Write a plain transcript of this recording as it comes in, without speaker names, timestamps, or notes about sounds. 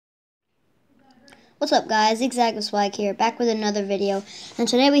What's up guys, Zigzag Swag here, back with another video, and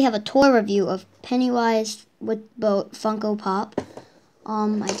today we have a toy review of Pennywise with Boat Funko Pop.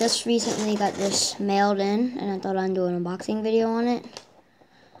 I just recently got this mailed in, and I thought I'd do an unboxing video on it.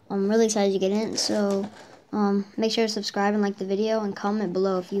 I'm really excited to get in, so make sure to subscribe and like the video, and comment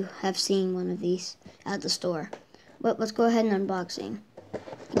below if you have seen one of these at the store. But let's go ahead and unbox it.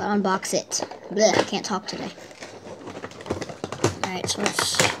 Blech, I can't talk today. Alright, so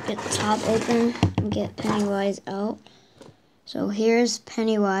let's get the top open and get Pennywise out. So here's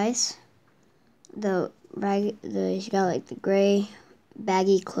Pennywise. He's got like the gray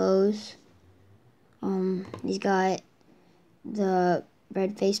baggy clothes. He's got the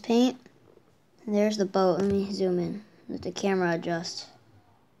red face paint. And there's the boat. Let me zoom in. Let the camera adjust.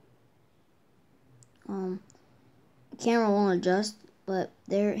 The camera won't adjust, but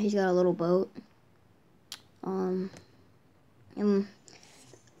there he's got a little boat.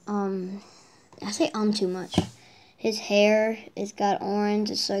 I say too much. His hair is got orange.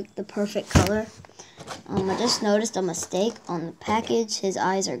 It's like the perfect color. I just noticed a mistake on the package. His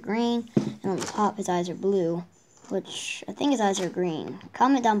eyes are green, and on the top his eyes are blue, which I think his eyes are green.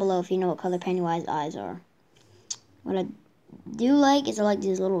 Comment down below if you know what color Pennywise eyes are. What I do like is I like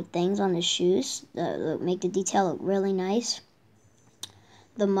these little things on his shoes that make the detail look really nice.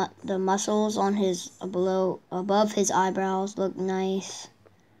 The muscles on his above his eyebrows look nice.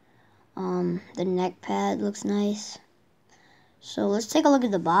 The neck pad looks nice. So let's take a look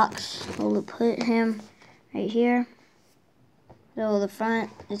at the box. We'll put him right here. So the front,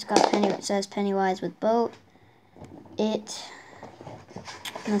 it says Pennywise with Boat. On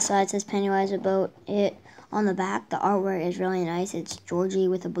the side says Pennywise with Boat. On the back, the artwork is really nice. It's Georgie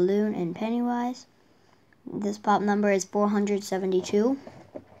with a balloon and Pennywise. This pop number is 472.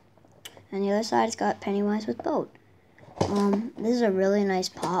 And the other side, it's got Pennywise with Boat. This is a really nice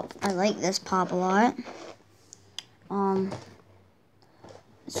pop. I like this pop a lot.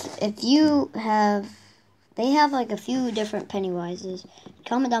 They have like a few different Pennywises.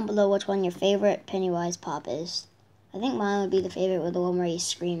 Comment down below which one your favorite Pennywise pop is. I think mine would be the favorite with the one where he's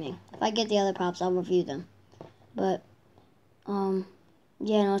screaming. If I get the other pops, I'll review them. But, yeah,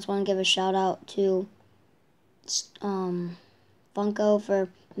 I just want to give a shout out to, Funko for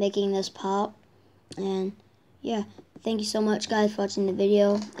making this pop. And, yeah, thank you so much, guys, for watching the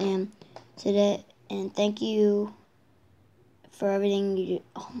video. And thank you for everything you do.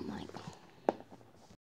 Oh, my God.